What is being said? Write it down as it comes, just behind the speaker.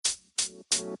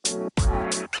I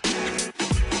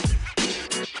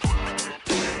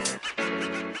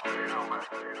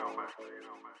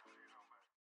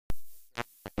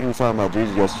was talking about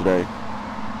Jesus yesterday,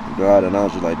 God, and I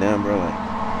was just like, damn, bro, like,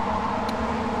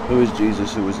 who is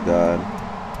Jesus? Who is God?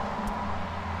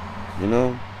 You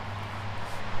know?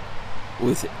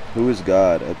 With it. Who is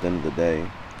God at the end of the day?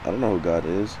 I don't know who God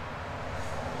is.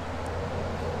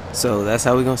 So that's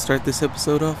how we're going to start this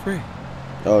episode off, Ray?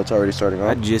 Oh, it's already starting off?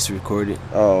 I just recorded.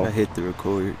 Oh. I hit the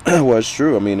record. Well, it's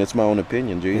true. I mean, it's my own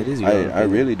opinion, G. It is your own I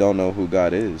opinion. really don't know who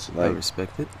God is. I Like,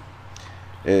 respect it.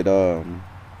 it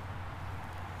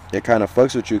kind of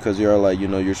fucks with you because you're like, you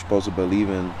know, you're supposed to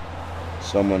believe in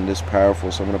someone this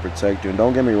powerful, someone to protect you. And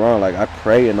don't get me wrong, like, I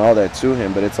pray and all that to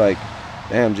him, but it's like,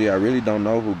 damn, G, I really don't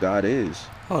know who God is.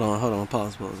 Hold on.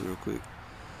 Pause real quick.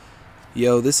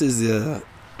 Yo, this is the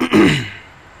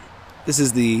this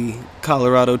is the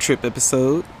Colorado trip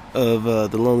episode of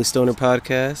the Lonely Stoner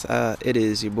podcast. It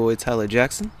is your boy Tyler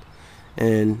Jackson,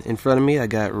 and in front of me I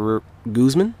got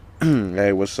Guzman.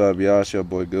 Hey, what's up, y'all? It's your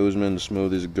boy Guzman, the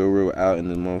smoothest guru out in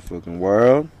the motherfucking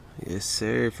world. Yes,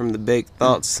 sir. From the Baked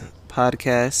Thoughts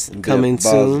podcast, coming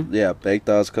soon. Yeah, Baked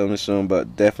Thoughts coming soon,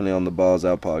 but definitely on the Balls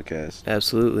Out podcast.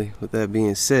 Absolutely. With that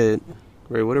being said,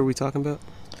 Ray, what are we talking about?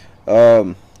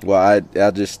 Well, I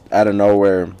just out of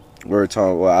nowhere we were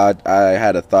talking. Well, I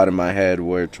had a thought in my head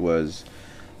which was,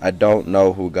 I don't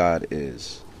know who God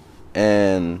is,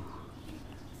 and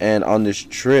on this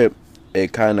trip,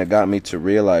 it kind of got me to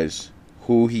realize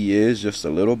who He is just a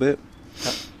little bit.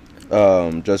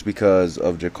 Just because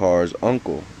of Jakar's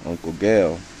uncle, Uncle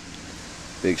Gail.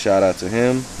 Big shout out to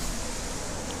him.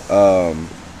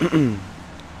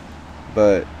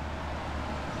 But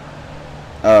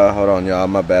hold on, y'all.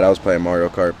 My bad. I was playing Mario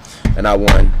Kart and I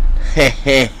won.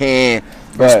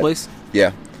 First place?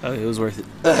 Yeah. Oh, it was worth it.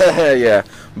 Yeah.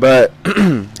 But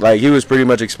like, he was pretty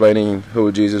much explaining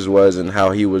who Jesus was and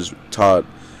how he was taught,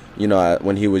 you know,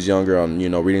 when he was younger, on, you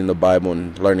know, reading the Bible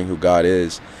and learning who God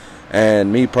is.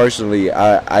 And me personally,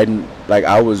 I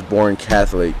was born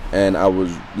Catholic, and I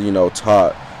was, you know,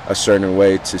 taught a certain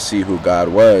way to see who God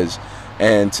was.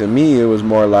 And to me, it was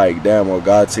more like, damn, well,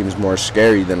 God seems more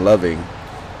scary than loving.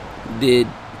 Did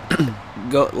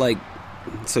go like,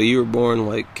 so you were born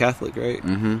like Catholic, right?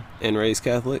 Mm-hmm. And raised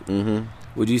Catholic. Mm-hmm.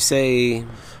 Would you say?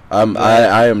 I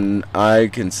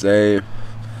can say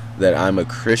that I'm a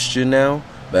Christian now,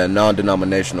 but a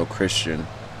non-denominational Christian.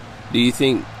 Do you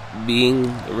think being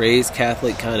raised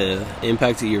Catholic kind of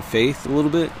impacted your faith a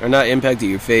little bit? Or not impacted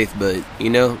your faith, but, you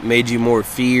know, made you more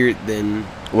feared than...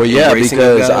 Well, yeah,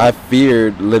 because I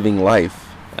feared living life.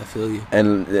 I feel you.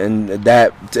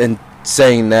 And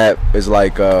saying that is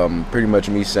like pretty much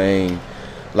me saying,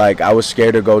 like, I was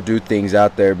scared to go do things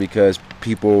out there because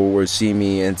people would see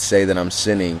me and say that I'm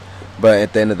sinning. But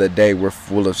at the end of the day, we're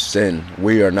full of sin.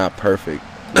 We are not perfect.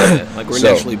 Yeah, like we're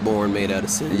naturally born made out of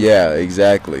sin. Yeah,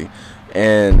 exactly.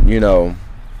 And, you know,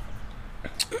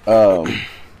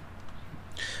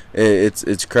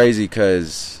 it's crazy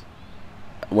because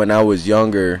when I was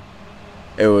younger,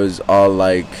 it was all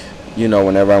like, you know,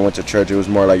 whenever I went to church, it was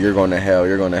more like, you're going to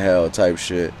hell type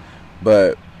shit.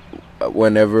 But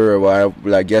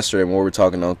like yesterday when we were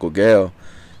talking to Uncle Gail,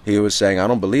 he was saying, I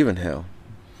don't believe in hell.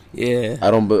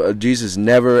 Yeah. Jesus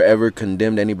never ever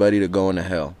condemned anybody to go into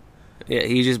hell. Yeah,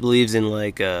 he just believes in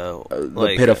like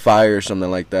the pit of fire or something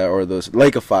like that, or the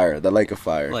lake of fire.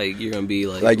 Like, you're gonna be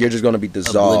like you're just gonna be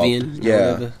dissolved. Oblivion,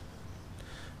 yeah. Whatever.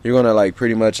 You're gonna, like,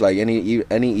 pretty much, like,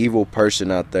 any evil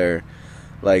person out there,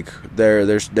 like, there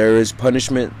is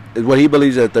punishment. What he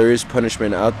believes, that there is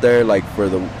punishment out there, like, for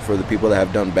the people that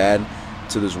have done bad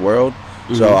to this world.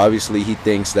 Mm-hmm. So obviously he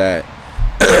thinks that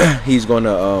he's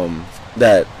gonna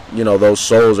that, you know, those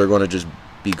souls are gonna just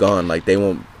be gone. Like, they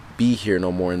won't be here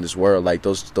no more in this world. Like,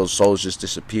 those souls just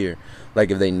disappear,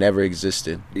 like if they never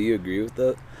existed. Do you agree with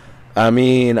that? I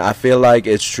mean, I feel like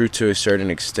it's true to a certain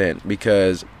extent,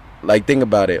 because, like, think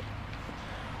about it.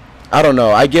 I don't know.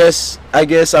 I guess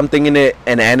I'm thinking it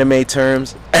in anime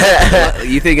terms.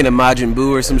 You thinking of Majin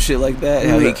Buu or some shit like that?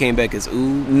 How he came back as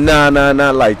Ooh? Nah,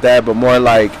 not like that, but more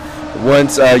like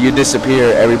once you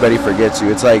disappear, everybody forgets you.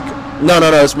 It's like, no,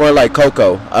 it's more like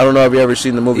Coco. I don't know if you ever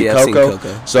seen the movie Coco. I've seen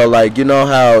Coco. So, like, you know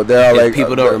how they're all like,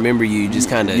 people don't remember you, you just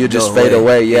kind of fade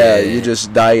away. Yeah, you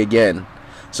just die again.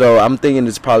 So I'm thinking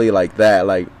it's probably like that.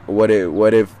 Like, what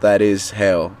if that is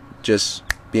hell? Just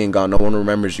being gone. No one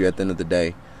remembers you at the end of the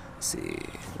day. See,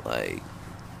 like,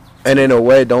 and in a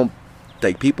way,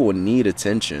 people need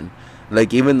attention.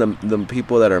 Like, even the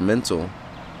people that are mental,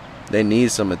 they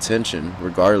need some attention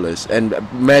regardless. And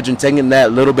imagine taking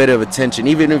that little bit of attention,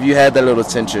 even if you had that little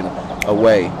attention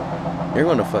away, you're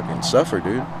gonna fucking suffer,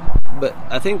 dude. But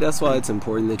I think that's why it's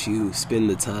important that you spend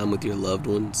the time with your loved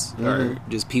ones or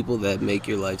just people that make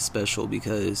your life special,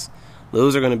 because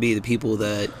those are going to be the people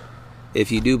that,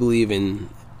 if you do believe in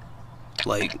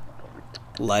like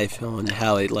life on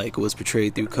how it like was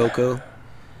portrayed through Coco,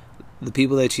 the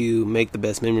people that you make the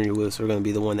best memory with are going to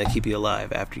be the one that keep you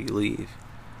alive after you leave,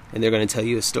 and they're going to tell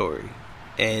you a story.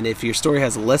 And if your story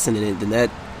has a lesson in it, then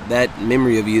that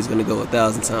memory of you is going to go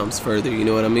 1,000 times further. You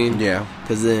know what I mean? Yeah.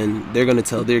 Because then they're going to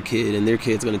tell their kid, and their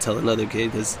kid's going to tell another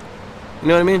kid. Because, you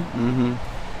know what I mean?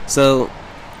 Mm-hmm. So,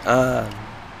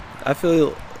 I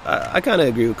feel I kind of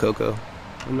agree with Coco.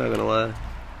 I'm not gonna lie.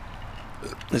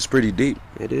 It's pretty deep.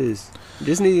 It is.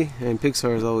 Disney and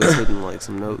Pixar is always hitting like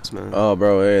some notes, man. Oh,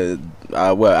 bro,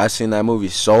 I seen that movie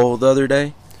Soul the other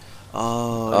day.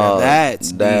 Oh,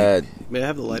 that's that. deep. May I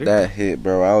have the lighter? That hit,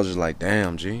 bro. I was just like,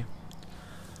 damn, G.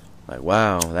 Like,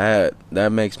 wow,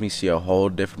 that makes me see a whole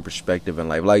different perspective in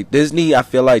life. Like, Disney, I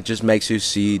feel like, just makes you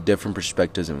see different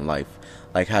perspectives in life,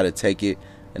 like how to take it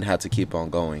and how to keep on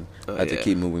going, how to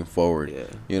keep moving forward. Yeah.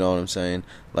 You know what I'm saying?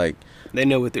 Like, they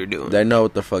know what they're doing. They know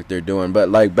what the fuck they're doing. But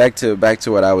like, back to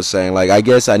what I was saying. Like, I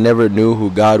guess I never knew who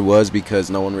God was because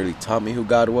no one really taught me who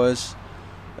God was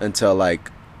until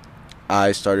like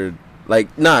I started.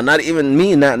 Like, not even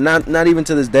me. Not even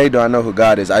to this day do I know who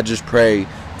God is. I just pray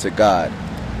to God.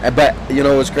 But you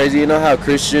know what's crazy? You know how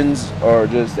Christians or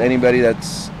just anybody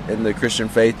that's in the Christian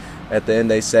faith, at the end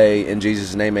they say, "In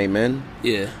Jesus' name, amen."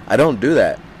 Yeah. I don't do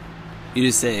that. You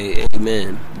just say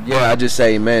amen. Yeah, I just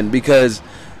say amen because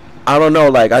I don't know.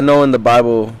 Like, I know in the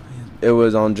Bible, it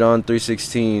was on John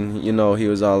 3:16. You know, he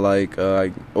was all like,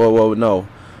 well, no,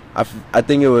 I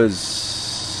think it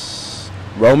was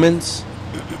Romans,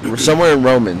 somewhere in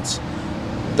Romans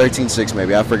 13:6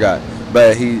 maybe. I forgot.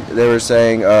 But they were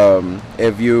saying,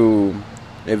 if you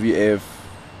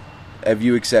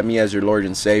accept me as your Lord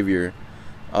and Savior,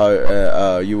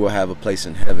 you will have a place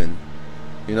in heaven.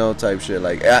 You know, type shit.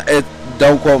 Like,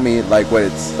 don't quote me like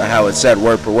how it's said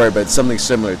word for word, but it's something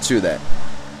similar to that.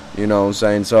 You know what I'm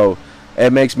saying? So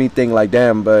it makes me think like,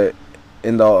 damn. But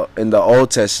in the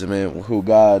Old Testament, who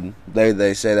God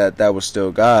they say that was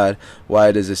still God.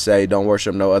 Why does it say don't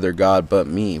worship no other God but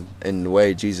me? In the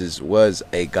way Jesus was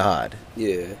a God.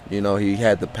 Yeah. You know, he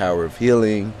had the power of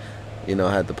healing. You know,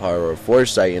 had the power of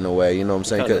foresight in a way. You know what I'm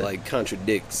saying? Kind of like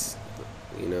contradicts.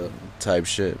 You know, type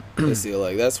shit. I feel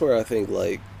like that's where I think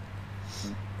like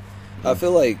I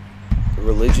feel like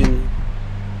religion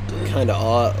kind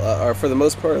of or for the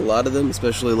most part, a lot of them,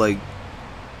 especially like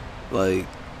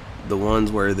the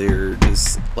ones where they're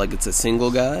just like it's a single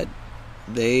God,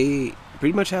 they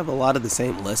pretty much have a lot of the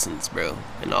same lessons, bro,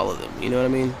 in all of them. You know what I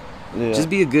mean? Yeah. Just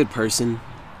be a good person,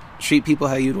 treat people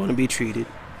how you'd want to be treated.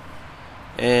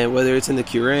 And whether it's in the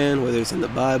Quran, whether it's in the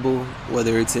Bible,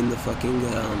 whether it's in the fucking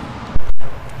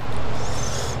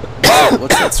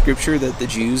what's that scripture that the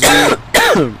Jews read?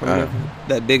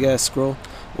 That big ass scroll.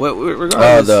 What?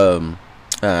 Regardless.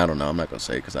 I don't know. I'm not gonna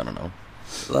say it because I don't know.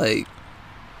 Like,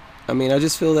 I mean, I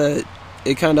just feel that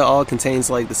it kind of all contains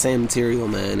like the same material,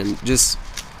 man, and just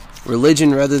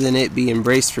religion, rather than it be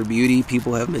embraced for beauty,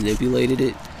 people have manipulated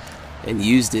it and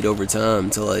used it over time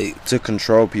to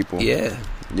control people. Yeah.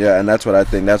 Yeah, and that's what I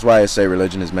think. That's why I say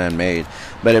religion is man-made.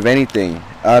 But if anything,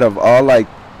 out of all like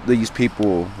these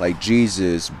people, like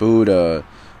Jesus, Buddha,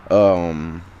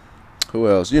 who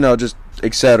else? You know, just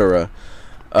etc.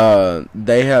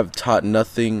 They have taught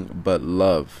nothing but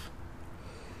love.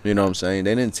 You know what I'm saying?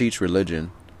 They didn't teach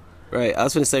religion. Right. I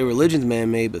was going to say religion's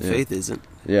man-made, but faith isn't.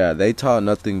 Yeah, they taught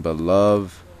nothing but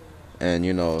love, and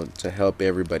you know, to help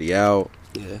everybody out.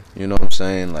 Yeah. You know what I'm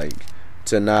saying? Like,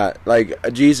 to not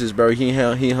like Jesus, bro. He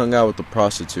hung out with the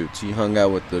prostitutes. He hung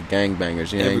out with the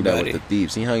gangbangers. He hung out with the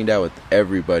thieves. He hung out with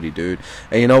everybody, dude.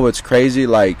 And you know what's crazy?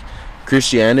 Like,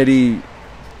 Christianity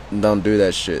don't do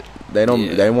that shit. They don't.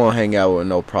 Yeah. They won't hang out with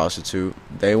no prostitute.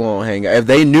 They won't hang out. If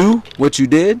they knew what you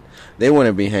did, they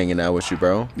wouldn't be hanging out with you,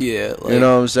 bro. Yeah. Like, you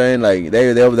know what I'm saying? Like,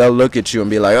 they'll look at you and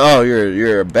be like, oh,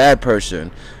 you're a bad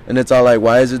person. And it's all like,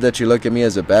 why is it that you look at me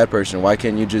as a bad person? Why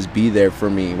can't you just be there for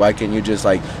me? Why can't you just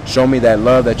like show me that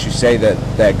love that you say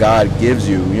that God gives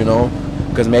you? You know,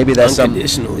 because maybe that's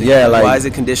unconditional. Yeah, like, why is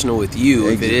it conditional with you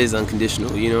if it is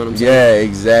unconditional? You know what I'm saying? Yeah,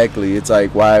 exactly. It's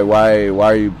like, why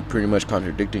are you pretty much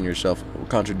contradicting yourself,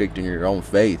 contradicting your own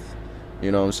faith?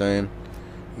 You know what I'm saying?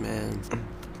 Man,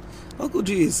 Uncle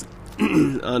G's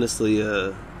honestly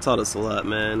taught us a lot,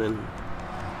 man, and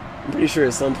I'm pretty sure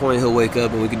at some point he'll wake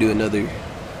up and we could do another,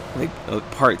 like, a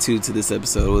part 2 to this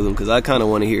episode with him, because I kind of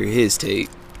want to hear his take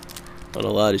on a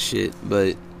lot of shit.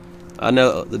 But I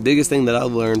know the biggest thing that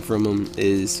I've learned from him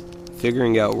is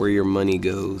figuring out where your money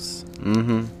goes.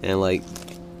 Mm-hmm. And like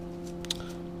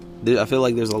I feel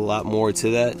like there's a lot more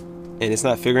to that, and it's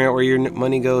not figuring out where your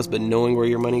money goes, but knowing where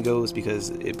your money goes, because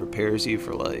it prepares you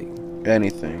for like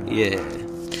anything. Yeah.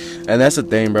 And that's the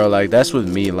thing, bro. Like, that's with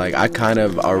me. Like, I kind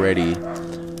of already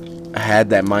had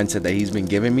that mindset that he's been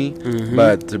giving me.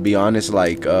 But to be honest,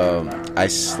 like, I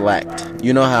slacked.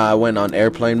 You know how I went on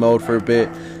airplane mode for a bit?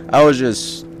 I was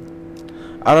just,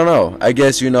 I don't know. I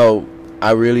guess, you know,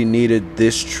 I really needed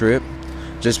this trip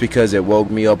just because it woke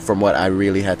me up from what I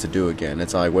really had to do again.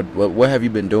 It's like, what have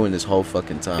you been doing this whole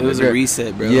fucking time? It was a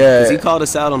reset, bro. Yeah. Because he called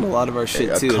us out on a lot of our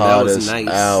shit, too. That was nice.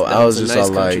 I was just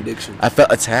all like, I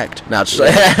felt attacked. Nah,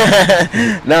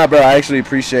 nah, bro, I actually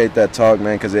appreciate that talk,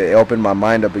 man, because it opened my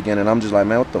mind up again, and I'm just like,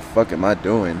 man, what the fuck am I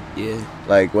doing? Yeah.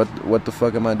 Like, what the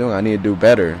fuck am I doing? I need to do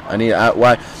better.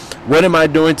 What am I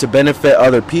doing to benefit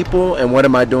other people, and what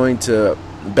am I doing to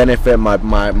benefit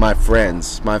my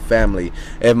friends, my family?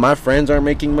 If my friends aren't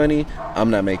making money, I'm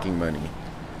not making money.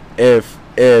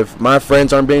 If my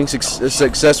friends aren't being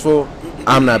successful,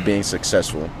 I'm not being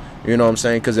successful. You know what I'm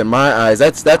saying? Because in my eyes,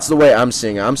 that's the way I'm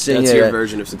seeing it. I'm seeing that's your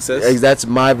version of success. That's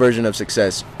my version of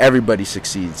success. Everybody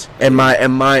succeeds in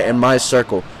my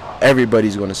circle.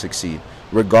 Everybody's going to succeed,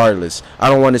 regardless. I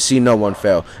don't want to see no one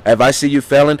fail. If I see you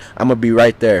failing, I'm gonna be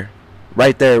right there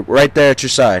at your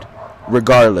side,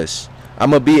 regardless. I'm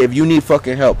gonna be, if you need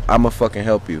fucking help, I'm gonna fucking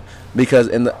help you, because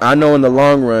I know in the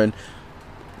long run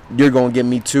you're gonna get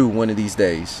me too one of these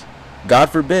days. God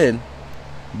forbid,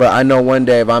 but I know one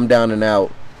day if I'm down and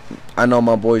out, I know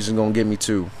my boys are gonna get me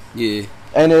too. Yeah.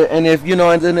 And if you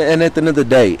know, and at the end of the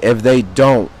day, if they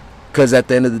don't, because at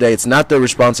the end of the day, it's not their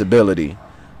responsibility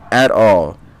at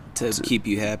all to keep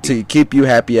you happy. To keep you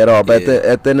happy at all. But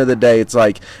at the end of the day, it's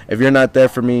like, if you're not there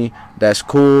for me, that's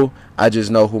cool. I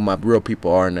just know who my real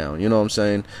people are now. You know what I'm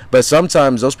saying? But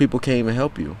sometimes those people can't even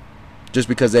help you, just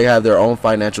because they have their own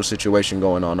financial situation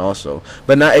going on also.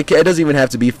 But not, it doesn't even have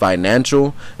to be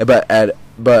financial,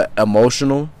 but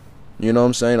emotional. You know what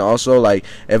I'm saying? Also, like,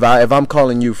 if I'm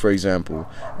calling you, for example,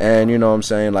 and you know what I'm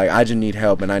saying, like, I just need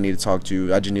help and I need to talk to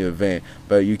you, I just need a vent,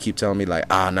 but you keep telling me like,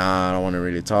 nah, I don't want to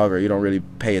really talk, or you don't really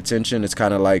pay attention. It's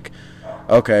kind of like,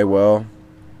 okay, well,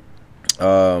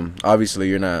 obviously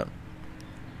you're not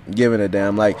giving a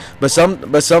damn. Like, but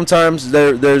sometimes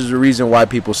there's a reason why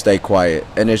people stay quiet,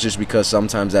 and it's just because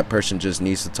sometimes that person just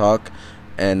needs to talk,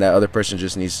 and that other person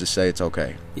just needs to say it's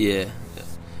okay. Yeah.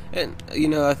 And, you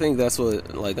know, I think that's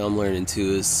what, like, I'm learning,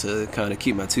 too, is to kind of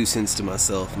keep my 2 cents to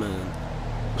myself, man.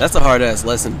 That's a hard-ass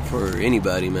lesson for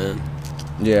anybody, man.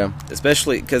 Yeah.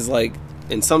 Especially because, like,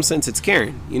 in some sense, it's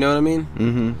caring. You know what I mean?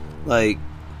 Mm-hmm. Like,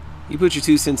 you put your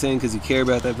 2 cents in because you care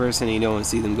about that person and you don't want to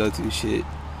see them go through shit.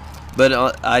 But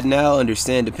I now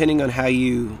understand, depending on how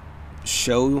you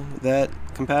show that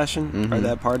compassion or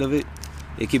that part of it,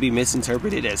 it could be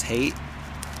misinterpreted as hate.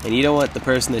 And you don't want the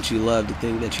person that you love to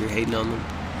think that you're hating on them.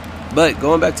 But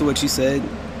going back to what you said,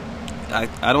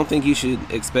 I don't think you should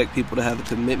expect people to have a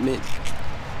commitment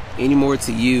any more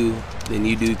to you than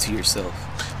you do to yourself.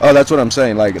 Oh, that's what I'm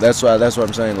saying. Like, that's what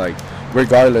I'm saying. Like,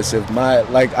 regardless,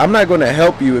 I'm not going to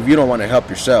help you if you don't want to help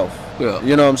yourself. Yeah.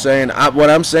 You know what I'm saying? What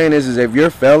I'm saying is if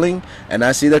you're failing and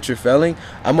I see that you're failing,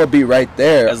 I'm going to be right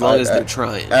there. As long as they're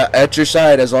trying. At your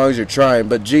side, as long as you're trying.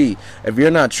 But, gee, if you're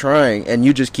not trying and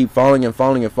you just keep falling and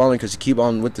falling and falling because you keep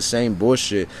on with the same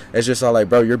bullshit, it's just all like,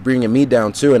 bro, you're bringing me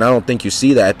down too, and I don't think you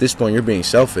see that. At this point, you're being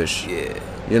selfish. Yeah.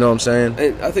 You know what I'm saying?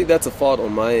 And I think that's a fault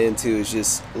on my end, too, is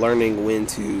just learning when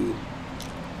to,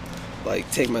 like,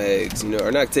 take my eggs, you know,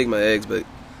 or not take my eggs, but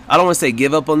I don't want to say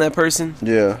give up on that person.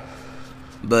 Yeah.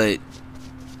 But,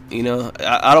 you know,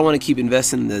 I don't want to keep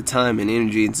investing the time and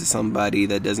energy into somebody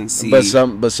that doesn't see.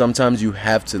 But sometimes you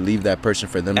have to leave that person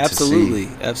for them to see.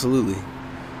 Absolutely.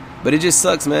 But it just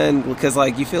sucks, man, because,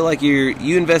 like, you feel like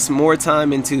you invest more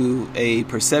time into a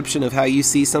perception of how you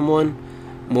see someone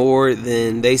more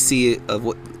than they see it of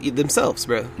what themselves,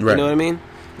 bro. Right. You know what I mean?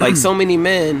 Like, so many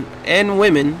men and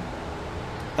women,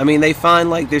 I mean, they find,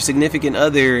 like, their significant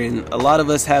other, and a lot of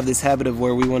us have this habit of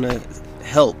where we want to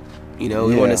help. You know,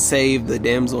 we want to save the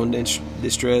damsel in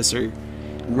distress, or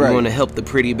we want to help the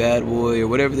pretty bad boy, or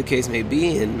whatever the case may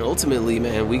be. And ultimately,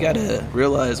 man, we got to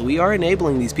realize we are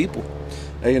enabling these people.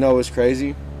 Hey, you know what's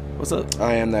crazy? What's up?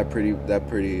 I am that pretty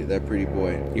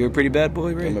boy. You're a pretty bad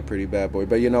boy, right? I'm a pretty bad boy.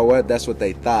 But you know what? That's what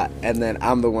they thought. And then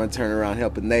I'm the one turning around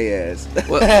helping they ass.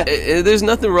 Well, there's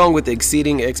nothing wrong with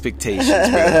exceeding expectations, bro.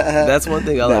 That's one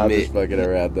thing I'll admit. I'm just fucking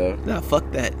around, though. Nah,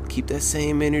 fuck that. Keep that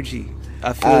same energy.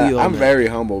 I feel you on I'm that. very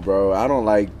humble, bro. I don't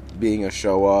like being a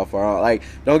show off, or like,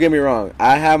 don't get me wrong,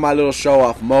 I have my little show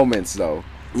off moments though.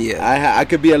 Yeah. I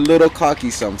could be a little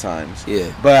cocky sometimes.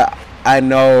 Yeah. But I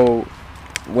know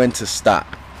when to stop.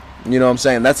 You know what I'm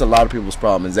saying? That's a lot of people's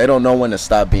problem, is they don't know when to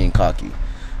stop being cocky.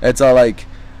 It's all like,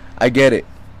 I get it.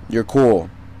 You're cool.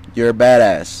 You're a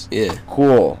badass. Yeah.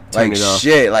 Cool. Turn Like, it off.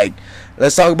 shit. Like,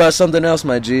 let's talk about something else,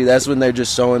 my G. That's when they're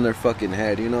just so in their fucking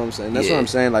head. You know what I'm saying? That's Yeah. what I'm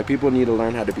saying. Like, people need to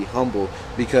learn how to be humble,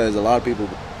 because a lot of people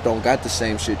don't got the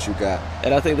same shit you got.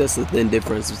 And I think that's the thin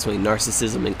difference between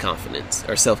narcissism and confidence,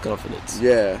 or self-confidence.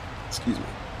 Yeah. Excuse me.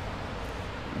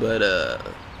 But,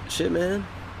 shit, man.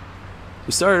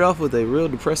 We started off with a real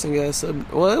depressing ass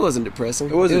Well, it wasn't depressing.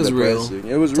 It wasn't real.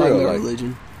 depressing. It was Talking real. about Like,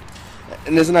 religion.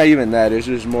 and it's not even that. It's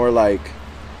just more like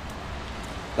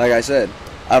I said,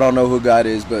 I don't know who God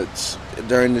is, but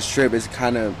during this trip, it's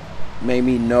kind of made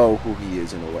me know who He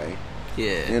is in a way.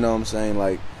 Yeah. You know what I'm saying?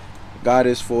 Like, God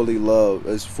is fully love.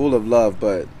 Is full of love,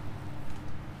 but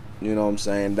you know what I'm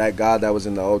saying? That God that was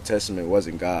in the Old Testament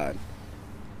wasn't God.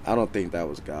 I don't think that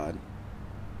was God.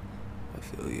 I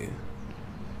feel you.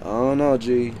 I don't know,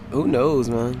 G. Who knows,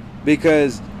 man?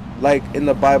 Because, like, in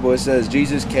the Bible, it says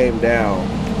Jesus came down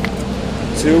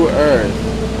to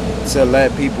earth to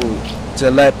let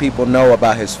people know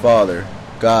about His Father,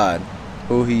 God,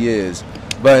 who He is.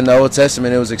 But in the Old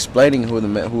Testament, it was explaining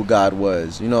who God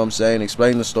was. You know what I'm saying?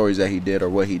 Explaining the stories that He did or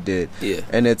what He did. Yeah.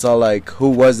 And it's all like, who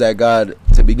was that God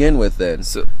to begin with then?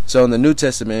 So So in the New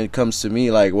Testament, it comes to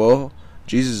me like, well,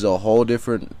 Jesus is a whole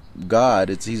different God.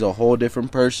 He's a whole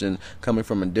different person coming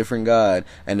from a different God,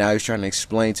 and now He's trying to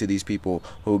explain to these people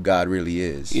who God really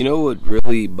is. you know what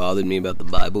really bothered me about the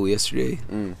Bible yesterday?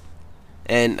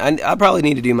 And I probably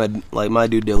need to do my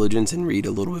due diligence and read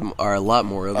a little bit or a lot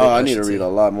more of it. Oh, I need to should read say. a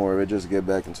lot more of it just to get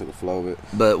back into the flow of it.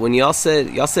 But when y'all said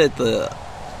the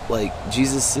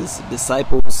Jesus'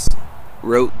 disciples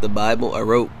wrote the Bible or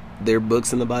wrote their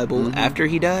books in the Bible after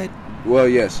He died. Well,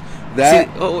 yes, that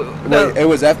no. it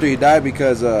was after He died,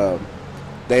 because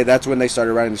that's when they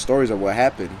started writing the stories of what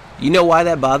happened. You know why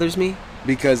that bothers me?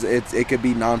 Because it could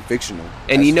be non-fictional.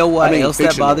 And you know why else that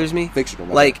fictional. bothers me? Fictional.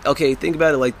 my Like, okay, think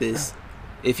about it like this.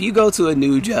 If you go to a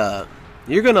new job,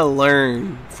 you're gonna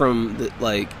learn from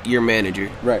your manager.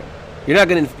 bad. Right.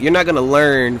 You're not gonna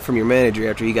learn from your manager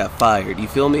after he got fired. You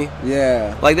feel me?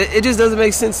 Yeah. Like, it just doesn't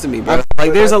make sense to me, bro.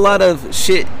 Like, there's a lot of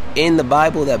shit in the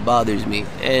Bible that bothers me,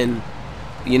 and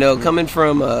coming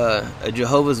from a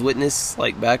Jehovah's Witness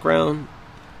background,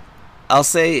 I'll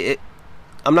say it.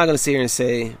 I'm not gonna sit here and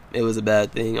say it was a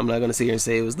bad thing. I'm not gonna sit here and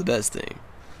say it was the best thing.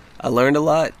 I learned a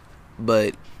lot,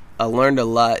 but I learned a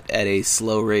lot at a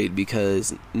slow rate,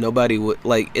 because nobody would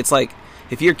it's like,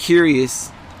 if you're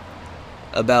curious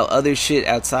about other shit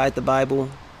outside the Bible,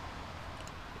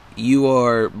 you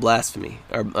are blasphemy,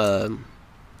 or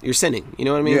you're sinning. You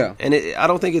know what I mean? Yeah. And I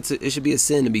don't think it should be a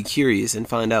sin to be curious and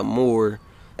find out more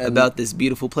about this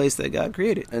beautiful place that God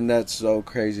created. And that's so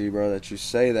crazy, bro, that you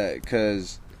say that,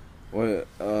 because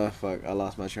fuck, I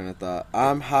lost my train of thought.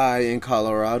 I'm high in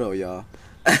Colorado, y'all.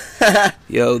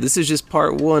 Yo, this is just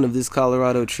part 1 of this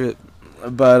Colorado trip.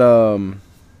 But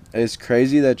it's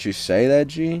crazy that you say that,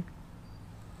 G.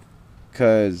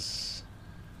 Cause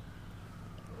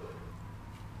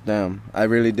damn, I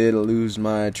really did lose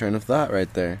my train of thought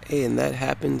right there. Hey, and that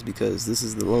happens because this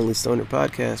is the Lonely Stoner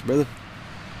podcast, brother.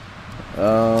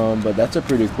 But that's a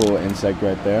pretty cool insect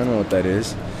right there. I don't know what that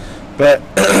is. But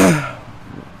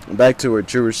back to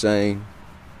what you were saying.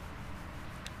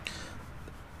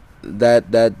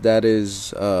 That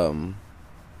is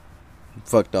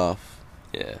fucked off,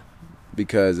 Yeah.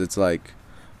 because it's like,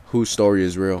 whose story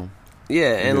is real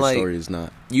Yeah, and whose story is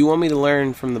not. you want me to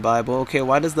learn from the Bible? Okay,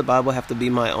 why does the Bible have to be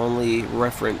my only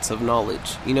reference of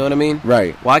knowledge? You know what I mean?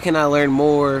 Right. Why can I learn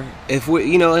more if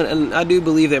we, and I do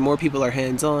believe that more people are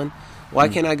hands-on. Why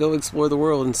can't I go explore the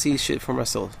world and see shit for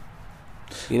myself?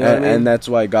 You know what I mean? And that's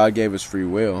why God gave us free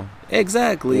will.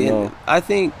 Exactly. You And know. I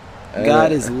think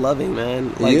God is loving,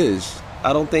 man. He is.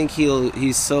 I don't think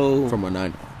he's so... From what I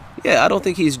know. Yeah, I don't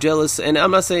think he's jealous. And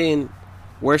I'm not saying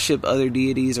worship other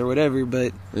deities or whatever,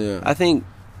 but Yeah. I think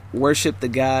worship the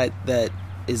God that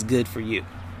is good for you.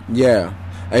 Yeah.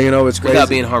 And you know what's crazy? Without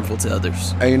being harmful to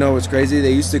others. And you know what's crazy?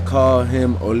 They used to call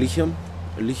him Olihium.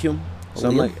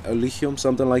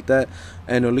 Something like that.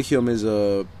 And Olihium is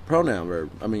a pronoun verb.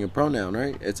 I mean, a pronoun,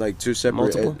 right? It's like two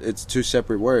separate. Multiple? It's two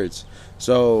separate words.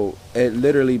 So it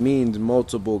literally means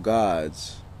multiple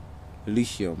gods.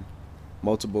 Olihium,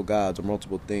 multiple gods or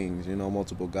multiple things.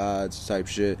 Multiple gods type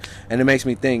shit. And it makes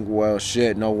me think, well,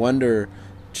 shit. No wonder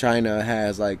China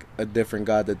has like a different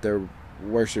god that they're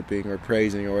worshiping or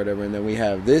praising or whatever, and then we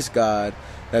have this God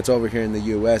that's over here in the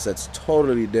US that's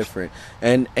totally different.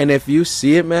 And if you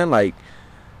see it, man, like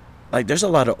there's a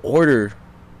lot of order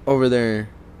over there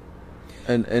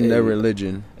in their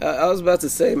religion. I was about to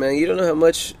say, man, you don't know how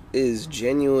much is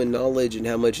genuine knowledge and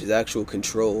how much is actual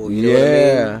control. You know what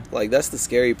I mean? Like, that's the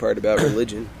scary part about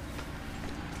religion.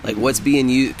 Like, what's being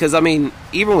used... Because, I mean,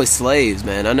 even with slaves,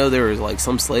 man, I know there was, like,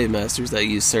 some slave masters that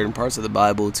used certain parts of the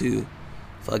Bible to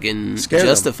fucking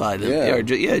justify them.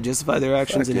 Justify their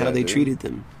actions and how they treated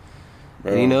them.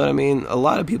 And you know what I mean? A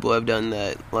lot of people have done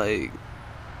that. Like,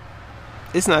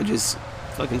 it's not just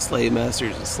fucking slave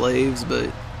masters and slaves,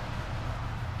 but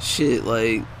shit,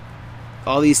 like,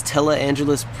 all these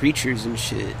televangelist preachers and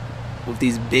shit with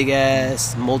these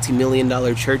big-ass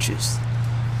multi-million-dollar churches.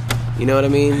 You know what I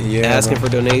mean? Yeah. Asking for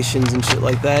donations and shit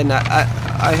like that. And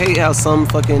I hate how some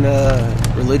fucking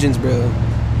religions, bro,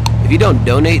 if you don't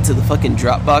donate to the fucking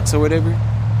Dropbox or whatever,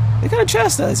 they kind of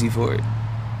chastise you for it.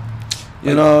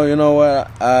 You know what?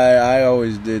 I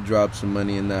always did drop some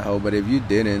money in that hole, but if you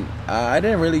didn't, I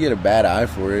didn't really get a bad eye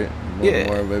for it.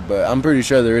 More of it, but I'm pretty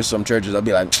sure there is some churches I'll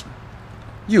be like,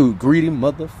 you greedy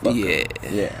motherfucker.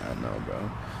 Yeah, I know, bro.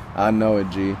 I know it,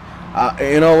 G.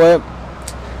 You know what?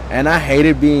 And I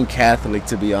hated being Catholic,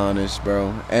 to be honest,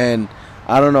 bro. And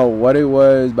I don't know what it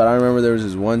was, but I remember there was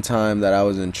this one time that I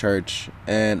was in church,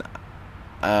 and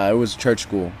it was church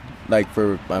school, like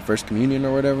for my first communion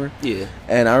or whatever. Yeah.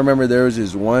 And I remember there was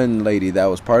this one lady that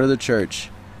was part of the church,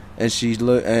 and she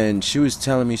was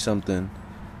telling me something.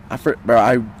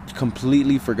 I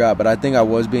completely forgot, but I think I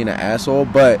was being an asshole.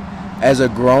 But as a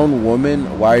grown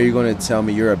woman, why are you going to tell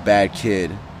me you're a bad kid?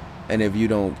 And if you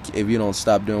don't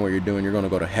stop doing what you're doing, you're gonna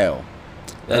go to hell.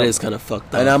 That is kind of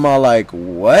fucked up. And I'm all like,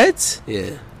 what?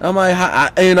 Yeah. I'm like,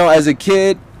 as a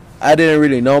kid, I didn't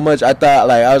really know much. I thought,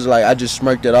 I just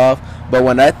smirked it off. But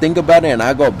when I think about it and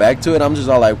I go back to it, I'm just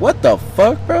all like, what the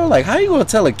fuck, bro? Like, how you gonna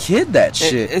tell a kid that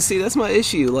shit? And see, that's my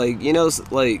issue. Like,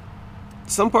 like,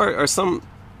 some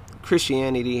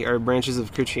Christianity or branches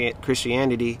of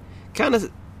Christianity kind of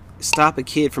stop a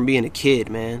kid from being a kid,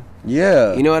 man.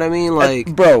 Yeah. You know what I mean?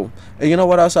 Like, bro, and you know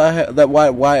what else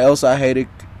why else I hated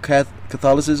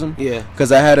Catholicism? Yeah.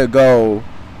 Because I had to go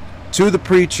to the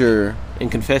preacher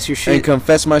and confess your shit. And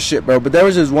confess my shit, bro. But there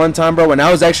was this one time, bro, when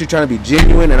I was actually trying to be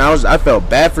genuine, and I felt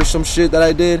bad for some shit that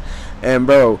I did. And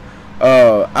bro,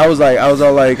 I was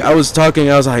talking,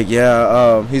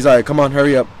 he's like, come on,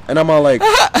 hurry up. And I'm all like,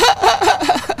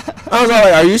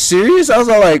 are you serious? I was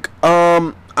all like,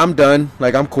 I'm done.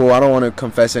 Like, I'm cool. I don't want to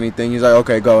confess anything. He's like,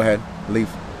 okay, go ahead. Leave.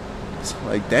 It's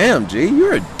like, damn, G,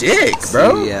 you're a dick,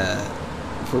 bro. Yeah.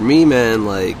 For me, man,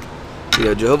 like,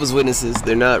 Jehovah's Witnesses,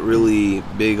 they're not really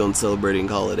big on celebrating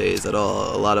holidays at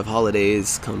all. A lot of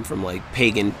holidays come from, like,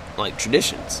 pagan, like,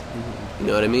 traditions. Mm-hmm. You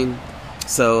know what I mean?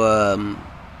 So,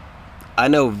 I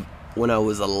know when I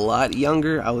was a lot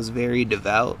younger, I was very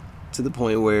devout to the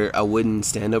point where I wouldn't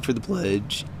stand up for the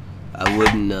pledge. I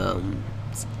wouldn't,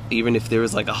 even if there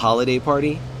was like a holiday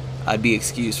party, I'd be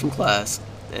excused from class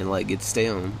and like get to stay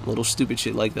home. Little stupid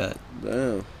shit like that.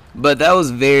 Damn. But that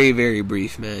was very, very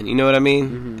brief, man. You know what I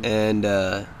mean? Mm-hmm. And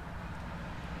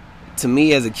to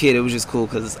me as a kid, it was just cool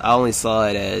because I only saw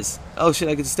it as, oh shit,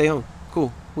 I get to stay home.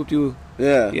 Cool. Whoop-de-woo.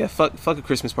 Yeah. Yeah, fuck a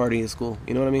Christmas party in school.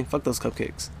 You know what I mean? Fuck those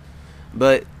cupcakes.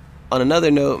 But on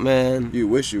another note, man, you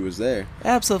wish you was there.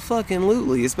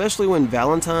 Absolutely. Especially when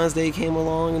Valentine's Day came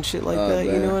along and shit like that.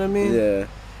 Man. You know what I mean? Yeah.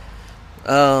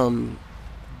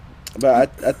 But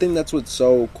I think that's what's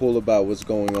so cool about what's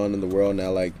going on in the world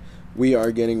now. Like, we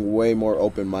are getting way more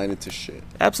open-minded to shit.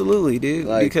 Absolutely, dude.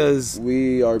 Like, because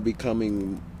we are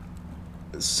becoming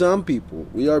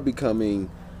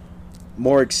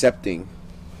more accepting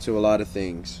to a lot of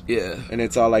things. Yeah. And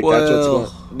it's all like, that's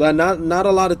what's going on. Not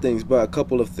a lot of things, but a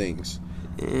couple of things.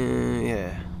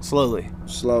 Yeah. Slowly.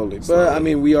 But I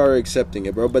mean, we are accepting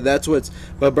it, bro. But that's what's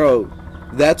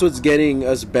getting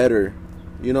us better.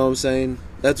 You know what I'm saying?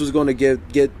 That's what's going to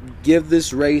give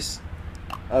this race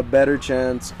a better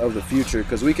chance of the future,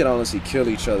 because we could honestly kill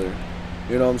each other.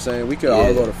 You know what I'm saying? We could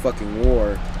all go to fucking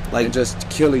war, like, and just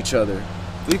kill each other.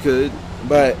 We could,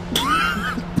 but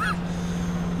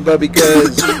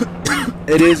because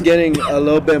it is getting a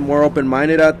little bit more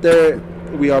open-minded out there,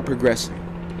 we are progressing.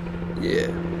 Yeah.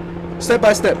 Step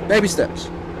by step, baby steps.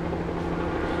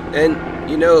 And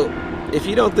if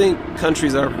you don't think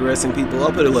countries are progressing, people,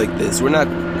 I'll put it like this: we're not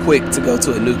quick to go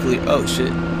to a nuclear. Oh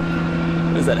shit!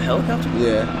 Is that a helicopter?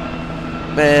 Yeah.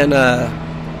 Man,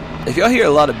 if y'all hear a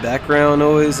lot of background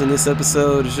noise in this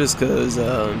episode, it's just because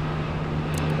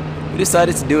we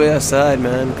decided to do it outside,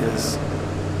 man. Because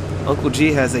Uncle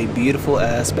G has a beautiful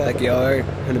ass backyard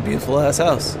and a beautiful ass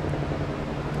house.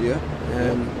 Yeah.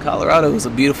 And Colorado is a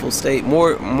beautiful state.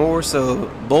 More so,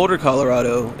 Boulder,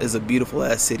 Colorado is a beautiful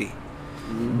ass city.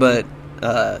 Mm-hmm. But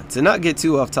to not get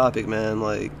too off topic, man,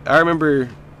 like, I remember,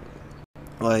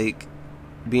 like,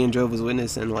 being Jehovah's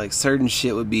Witness, and like certain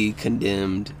shit would be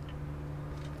condemned,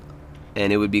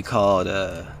 and it would be called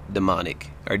demonic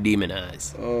or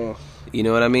demonized. Oh, you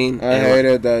know what I mean? I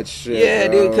hated that shit. Yeah,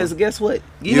 bro. dude. Because guess what?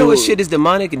 You know what shit is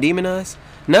demonic and demonized?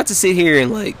 Not to sit here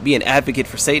and like be an advocate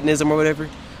for Satanism or whatever,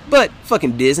 but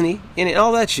fucking Disney and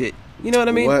all that shit. You know what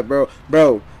I mean? What,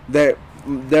 bro? There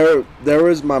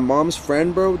was my mom's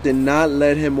friend, bro. Did not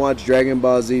let him watch Dragon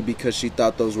Ball Z because she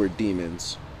thought those were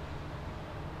demons.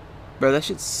 Bro, that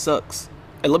shit sucks.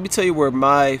 And let me tell you where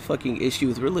my fucking issue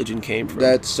with religion came from.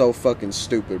 That's so fucking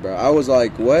stupid, bro. I was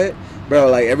like, what? Bro,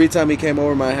 like, every time he came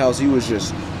over my house, he was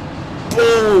just,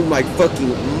 boom, like,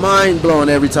 fucking mind-blowing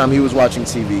every time he was watching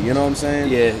TV. You know what I'm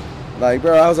saying? Yeah. Like,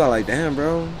 bro, I was all like, damn,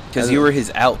 bro. Because you were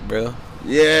his out, bro.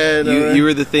 Yeah, no, you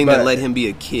were the thing that let him be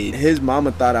a kid. His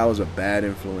mama thought I was a bad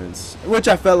influence, which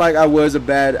I felt like I was a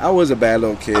bad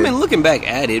little kid. I mean, looking back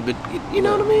at it, but you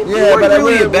know what I mean? Yeah, you weren't but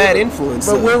really a bad influence.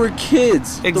 But we were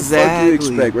kids. Exactly. What the fuck do you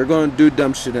expect? We're gonna do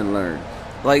dumb shit and learn.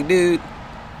 Like, dude,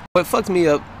 what fucked me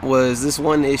up was this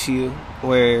one issue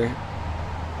where.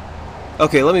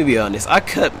 Okay, let me be honest. I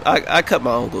cut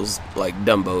my uncle's like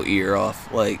Dumbo ear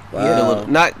off. Like, he had a little,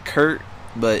 not Kurt,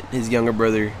 but his younger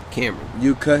brother Cameron.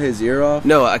 You cut his ear off?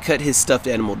 No, I cut his stuffed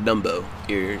animal Dumbo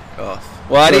ear off.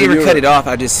 Well, I didn't even cut it off.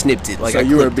 I just snipped it. Like, so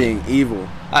you were being evil.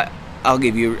 I'll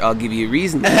give you a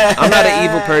reason. I'm not an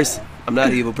evil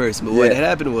person. But what had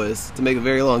happened was, to make a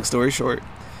very long story short,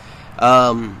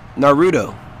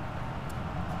 Naruto,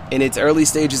 in its early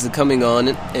stages of coming on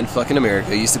in fucking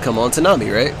America, used to come on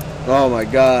Toonami, right? Oh my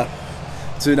god,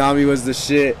 Toonami was the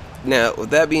shit. Now,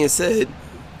 with that being said,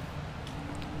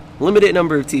 limited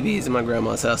number of TVs in my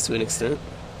grandma's house to an extent,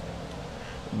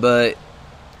 but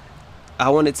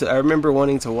I remember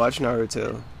wanting to watch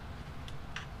Naruto,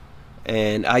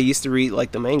 and I used to read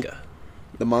like the manga.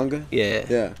 The manga?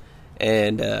 Yeah.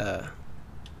 And I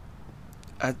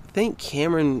think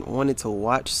Cameron wanted to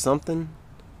watch something.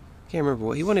 Can't remember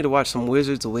what. He wanted to watch some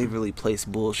Wizards of Waverly Place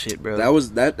bullshit, bro.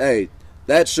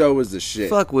 That show was the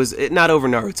shit. Fuck, was it not over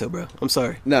Naruto, bro? I'm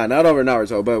sorry. Nah, not over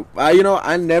Naruto, but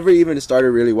I never even started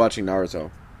really watching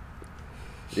Naruto.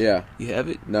 Yeah. You have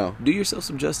it? No. Do yourself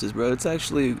some justice, bro. It's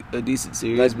actually a decent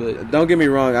series, but don't get me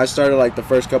wrong. I started like the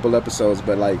first couple episodes,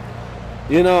 but like,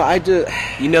 I just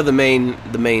the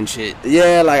main shit.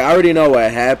 Yeah, like I already know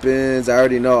what happens. I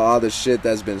already know all the shit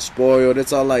that's been spoiled.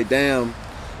 It's all like, damn.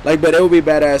 Like, but it would be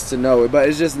badass to know it. But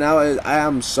it's just now I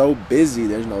am so busy.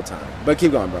 There's no time. But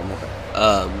keep going, bro. Okay.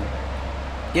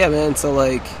 Yeah, man. So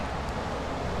like,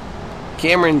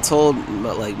 Cameron told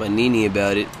my Nini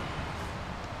about it,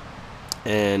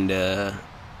 and I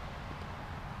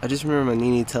just remember my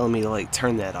Nini telling me to like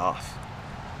turn that off.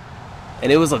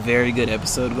 And it was a very good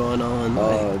episode going on.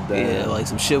 Oh, damn. Yeah, like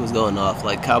some shit was going off.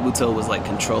 Like Kabuto was like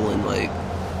controlling like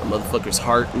a motherfucker's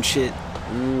heart and shit.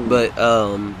 But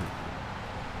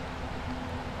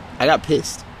I got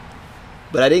pissed.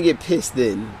 But I didn't get pissed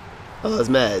then. I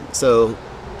was mad. So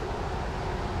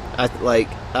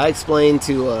I explained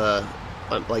to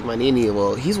my Nini,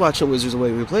 well, he's watching Wizards of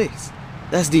Waverly Place.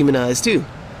 That's demonized too.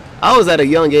 I was at a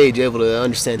young age able to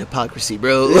understand hypocrisy,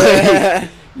 bro. Like,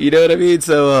 you know what I mean?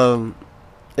 So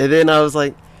and then I was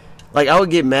like I would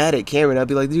get mad at Cameron. I'd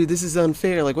be like, dude, this is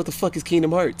unfair. Like, what the fuck is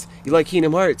Kingdom Hearts? You like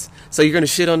Kingdom Hearts, so you're gonna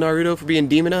shit on Naruto for being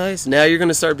demonized? Now you're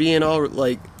gonna start being all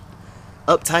like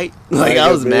uptight? Like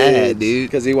I was mad, dude,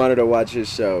 because he wanted to watch his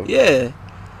show. Yeah.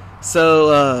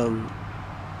 So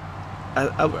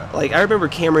I remember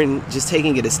Cameron just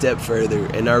taking it a step further,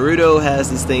 and Naruto has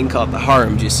this thing called the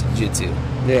Harem Jutsu.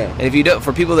 Yeah. And if you don't,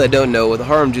 for people that don't know what the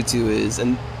Harem Jutsu is,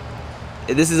 and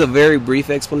this is a very brief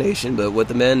explanation, but what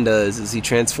the man does is he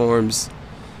transforms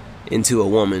into a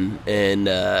woman, and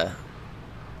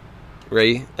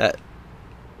ready?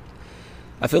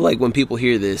 I feel like when people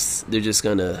hear this, they're just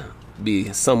gonna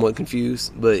be somewhat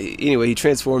confused. But anyway, he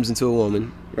transforms into a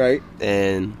woman, right?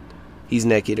 And he's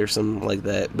naked or something like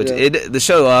that. But the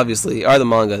show, obviously, or the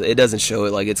manga, it doesn't show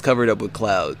it. Like, it's covered up with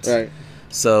clouds. Right.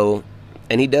 So,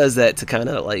 and he does that to kind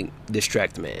of, like,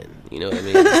 distract man. You know what I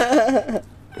mean?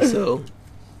 So,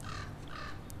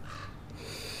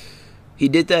 he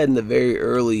did that in the very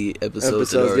early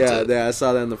episodes of Naruto. Yeah, I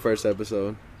saw that in the first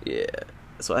episode. Yeah.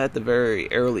 So, I had the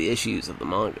very early issues of the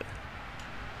manga.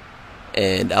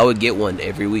 And I would get one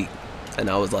every week. And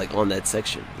I was like on that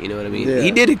section, you know what I mean? Yeah.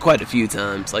 He did it quite a few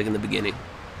times, like in the beginning.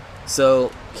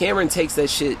 So Cameron takes that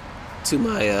shit to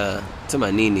my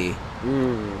Nini.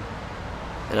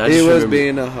 And I he just was remember,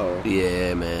 being a hoe.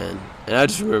 Yeah, man. And I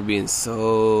just remember being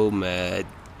so mad.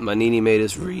 My Nini made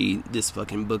us read this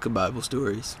fucking book of Bible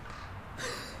stories.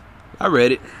 I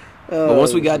read it, but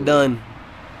once we got done,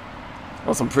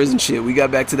 On some prison shit. We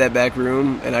got back to that back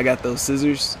room, and I got those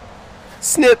scissors.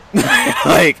 Snip.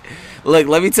 Like, look,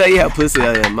 let me tell you how pussy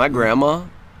I am. My grandma,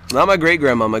 not my great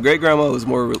grandma. My great grandma was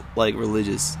more like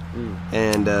religious,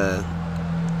 and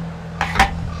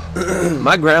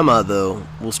my grandma though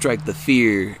will strike the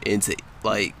fear into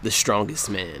like the strongest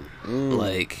man.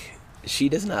 Like, she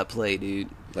does not play, dude.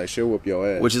 Like, she'll whoop your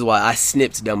ass. Which is why I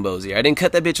snipped Dumbo's ear. I didn't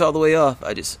cut that bitch all the way off.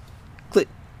 I just click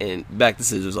and back the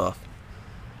scissors off.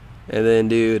 And then,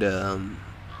 dude,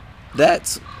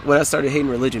 that's when I started hating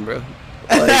religion, bro.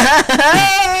 Like,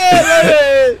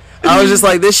 I was just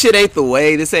like, this shit ain't the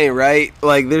way. This ain't right.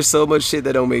 Like, there's so much shit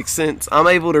that don't make sense. I'm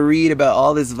able to read about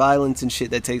all this violence and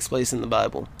shit that takes place in the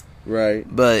Bible. Right.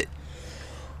 But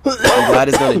God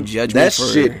is going to judge me that for...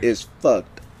 shit is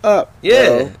fucked up, Yeah.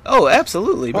 bro. Oh,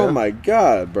 absolutely, bro. Oh, my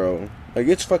God, bro. Like,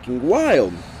 it's fucking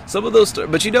wild. Some of those...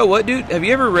 But you know what, dude? Have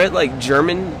you ever read, like,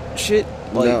 German shit?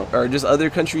 Like, No. Or just other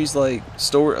countries, like,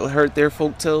 heard their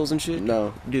folk tales and shit?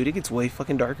 No. Dude, it gets way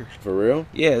fucking darker. For real?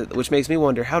 Yeah, which makes me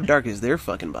wonder, how dark is their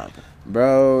fucking Bible?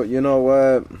 Bro, you know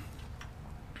what?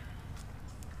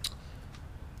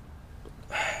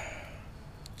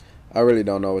 I really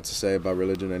don't know what to say about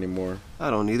religion anymore. I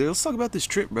don't either. Let's talk about this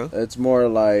trip, bro. It's more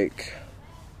like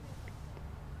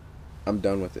I'm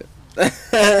done with it.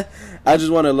 I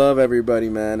just want to love everybody,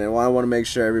 man, and I want to make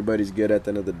sure everybody's good at the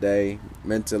end of the day,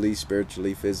 mentally,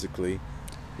 spiritually, physically.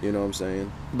 You know what I'm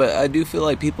saying? But I do feel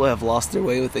like people have lost their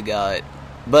way with the God.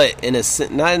 But in a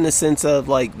not in the sense of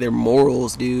like their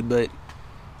morals, dude, but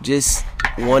just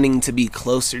wanting to be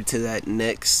closer to that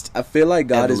next. I feel like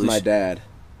God evolution. is my dad.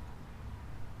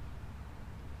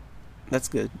 That's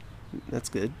good. That's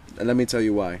good. And let me tell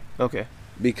you why. Okay.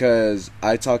 Because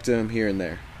I talk to him here and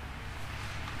there.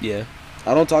 Yeah.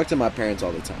 I don't talk to my parents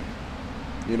all the time.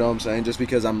 You know what I'm saying? Just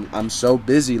because I'm so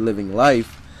busy living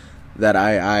life that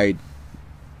I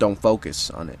don't focus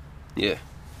on it. Yeah.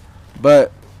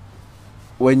 But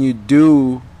when you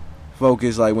do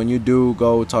focus, like when you do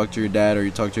go talk to your dad or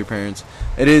you talk to your parents,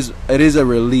 it is a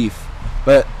relief.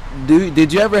 But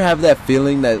did you ever have that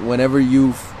feeling that whenever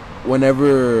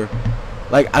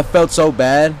like, I felt so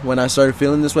bad when I started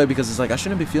feeling this way because it's like I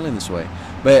shouldn't be feeling this way.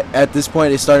 But at this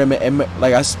point, it started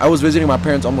like I was visiting my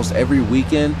parents almost every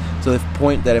weekend to the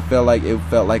point that it felt like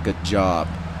a job,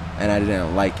 and I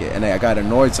didn't like it, and I got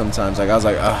annoyed sometimes. Like, I was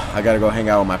like, ugh, I gotta go hang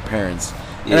out with my parents,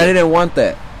 and I didn't want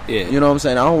that. Yeah. You know what I'm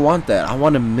saying? I don't want that. I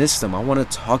want to miss them. I want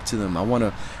to talk to them. I want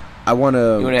to. You want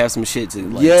to have some shit to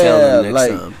like tell them next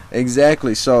time.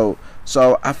 Exactly. So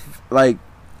I like.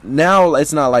 Now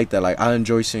it's not like that. Like, I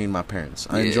enjoy seeing my parents.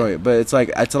 I enjoy it, but it's like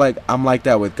I'm like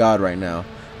that with God right now.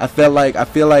 I feel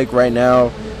like right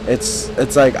now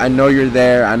it's like I know you're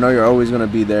there. I know you're always gonna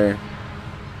be there.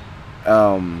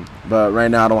 But right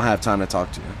now I don't have time to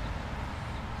talk to you.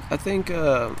 I think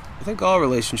all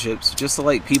relationships, just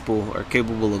like people, are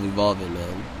capable of evolving,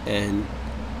 man. And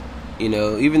you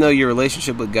know, even though your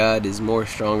relationship with God is more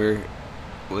stronger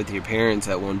with your parents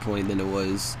at one point than it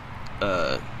was.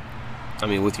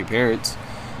 With your parents,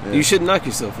 you shouldn't knock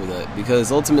yourself for that,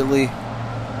 because ultimately,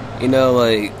 you know,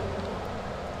 like,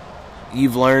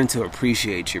 you've learned to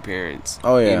appreciate your parents.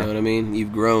 Oh yeah, you know what I mean.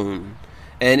 You've grown,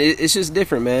 and it's just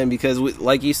different, man. Because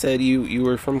like you said, you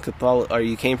were from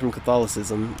you came from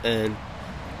Catholicism, and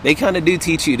they kind of do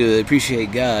teach you to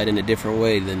appreciate God in a different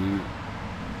way than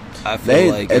I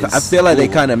feel like they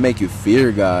kind of make you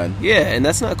fear God. Yeah, and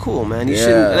that's not cool, man. You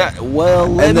shouldn't.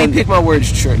 Let me pick my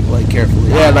words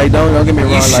carefully. Yeah, like don't get me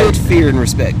wrong. You should fear and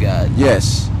respect God.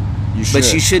 Yes, you should.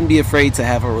 But you shouldn't be afraid to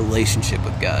have a relationship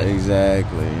with God.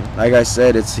 Exactly. Like I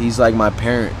said, he's like my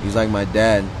parent. He's like my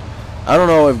dad. I don't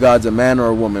know if God's a man or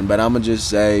a woman, but I'm gonna just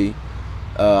say,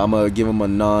 I'm gonna give him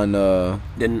a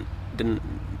didn't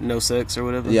no sex or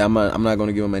whatever. Yeah, I'm not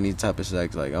gonna give him any type of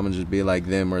sex. Like, I'm gonna just be like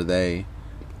them or they.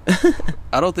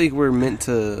 I don't think we're meant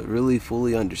to really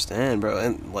fully understand, bro.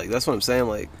 And like, that's what I'm saying.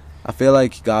 Like, I feel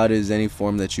like God is any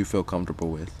form that you feel comfortable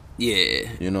with.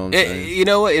 Yeah, you know what I'm saying. You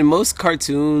know what? In most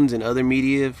cartoons and other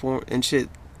media form and shit,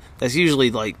 that's usually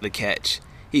like the catch.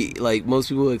 Most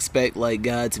people expect like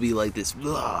God to be like this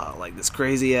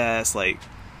crazy ass, like,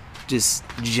 just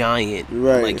giant,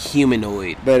 right, like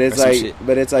humanoid. But it's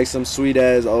like some sweet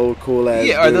ass old cool ass.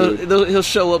 Yeah, dude. or he'll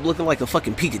show up looking like a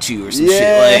fucking Pikachu or some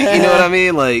shit. Like, you know what I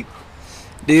mean? Like,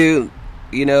 dude,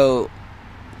 you know,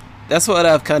 that's what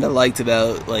I've kind of liked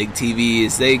about like TV,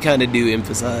 is they kind of do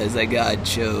emphasize that God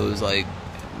shows, like,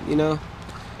 you know.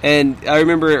 And I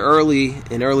remember in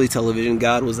early television,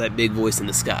 God was that big voice in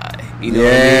the sky. You know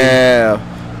what I mean?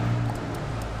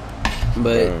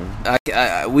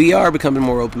 But we are becoming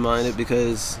more open-minded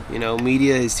because, you know,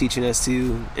 media is teaching us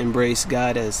to embrace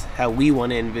God as how we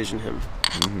want to envision him.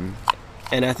 Mm-hmm.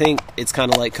 And I think it's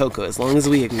kind of like Coco. As long as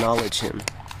we acknowledge him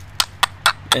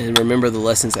and remember the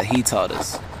lessons that he taught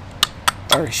us,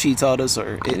 or she taught us,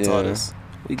 or it taught us,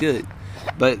 we good.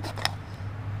 But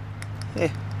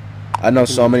hey, I know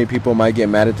so many people might get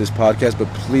mad at this podcast, but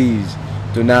please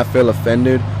do not feel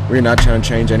offended. We're not trying to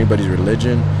change anybody's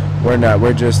religion. We're not.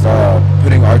 We're just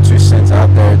putting our 2 cents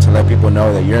out there to let people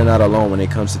know that you're not alone when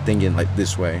it comes to thinking like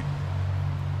this way.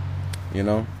 You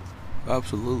know?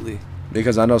 Absolutely.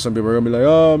 Because I know some people are gonna be like,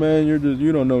 "Oh man,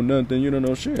 you don't know nothing. You don't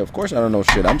know shit." Of course I don't know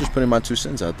shit. I'm just putting my 2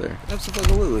 cents out there.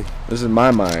 Absolutely. This is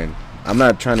my mind. I'm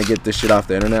not trying to get this shit off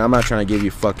the internet. I'm not trying to give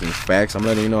you fucking facts. I'm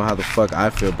letting you know how the fuck I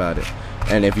feel about it.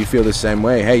 And if you feel the same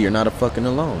way, hey, you're not a fucking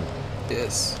alone.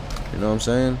 Yes. You know what I'm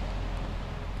saying?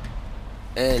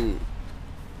 And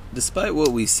despite what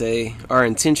we say, our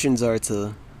intentions are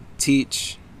to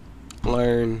teach,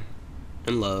 learn,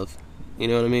 and love. You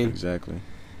know what I mean? Exactly.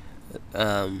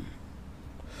 I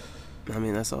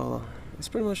mean, that's all. That's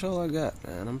pretty much all I got,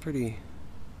 man. I'm pretty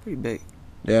baked.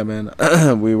 Yeah, man.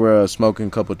 We were smoking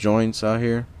a couple joints out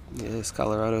here. Yes,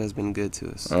 Colorado has been good to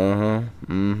us.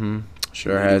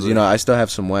 Sure has. You know, I still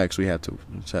have some wax we have to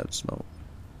smoke.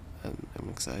 I'm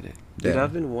excited. Yeah. Dude,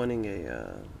 I've been wanting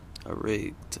a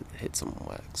rig to hit some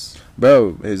wax.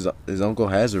 Bro, his uncle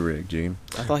has a rig, G.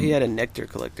 I thought he had a nectar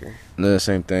collector. The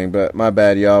same thing, but my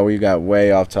bad, y'all. We got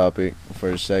way off topic for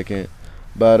a second.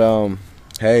 But,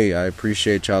 hey, I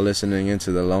appreciate y'all listening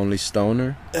into The Lonely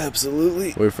Stoner.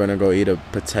 Absolutely. We're finna go eat a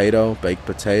baked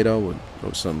potato with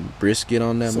some brisket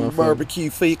on that some motherfucker. Barbecue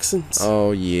fixins.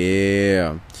 Oh,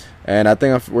 yeah. And I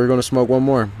think we're gonna smoke one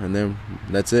more, and then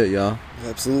that's it, y'all.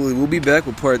 Absolutely. We'll be back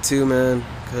with part 2, man,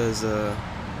 because,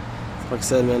 like I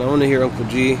said, man, I want to hear Uncle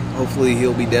G. Hopefully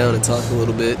he'll be down and talk a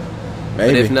little bit.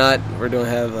 Maybe. But if not, we're going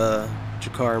to have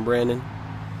Jakar and Brandon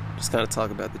just kind of talk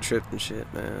about the trip and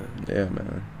shit, man. Yeah,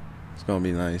 man. It's gonna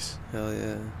be nice. Hell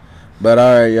yeah. But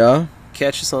alright, y'all.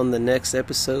 Catch us on the next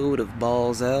episode of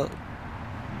Balls Out.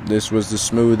 This was the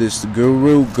smoothest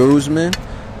Guru Guzman,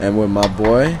 and with my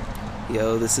boy.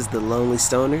 Yo, this is the Lonely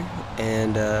Stoner,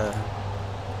 and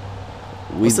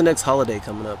what's the next holiday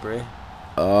coming up, Ray?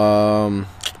 I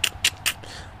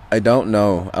don't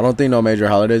know. I don't think no major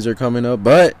holidays are coming up,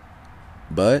 but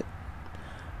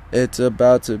it's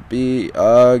about to be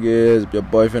August. Your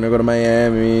boy finna go to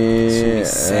Miami. It's gonna be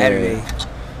Saturday.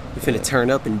 We finna turn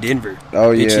up in Denver. Oh,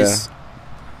 bitches. Yeah.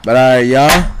 But alright,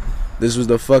 y'all. This was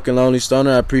the fucking Lonely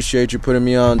Stoner. I appreciate you putting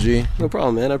me on, G. No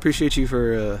problem, man. I appreciate you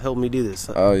for helping me do this.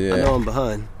 Oh, yeah. I know I'm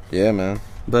behind. Yeah, man.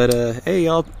 But, hey,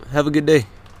 y'all. Have a good day.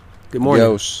 Good morning.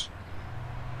 Yos.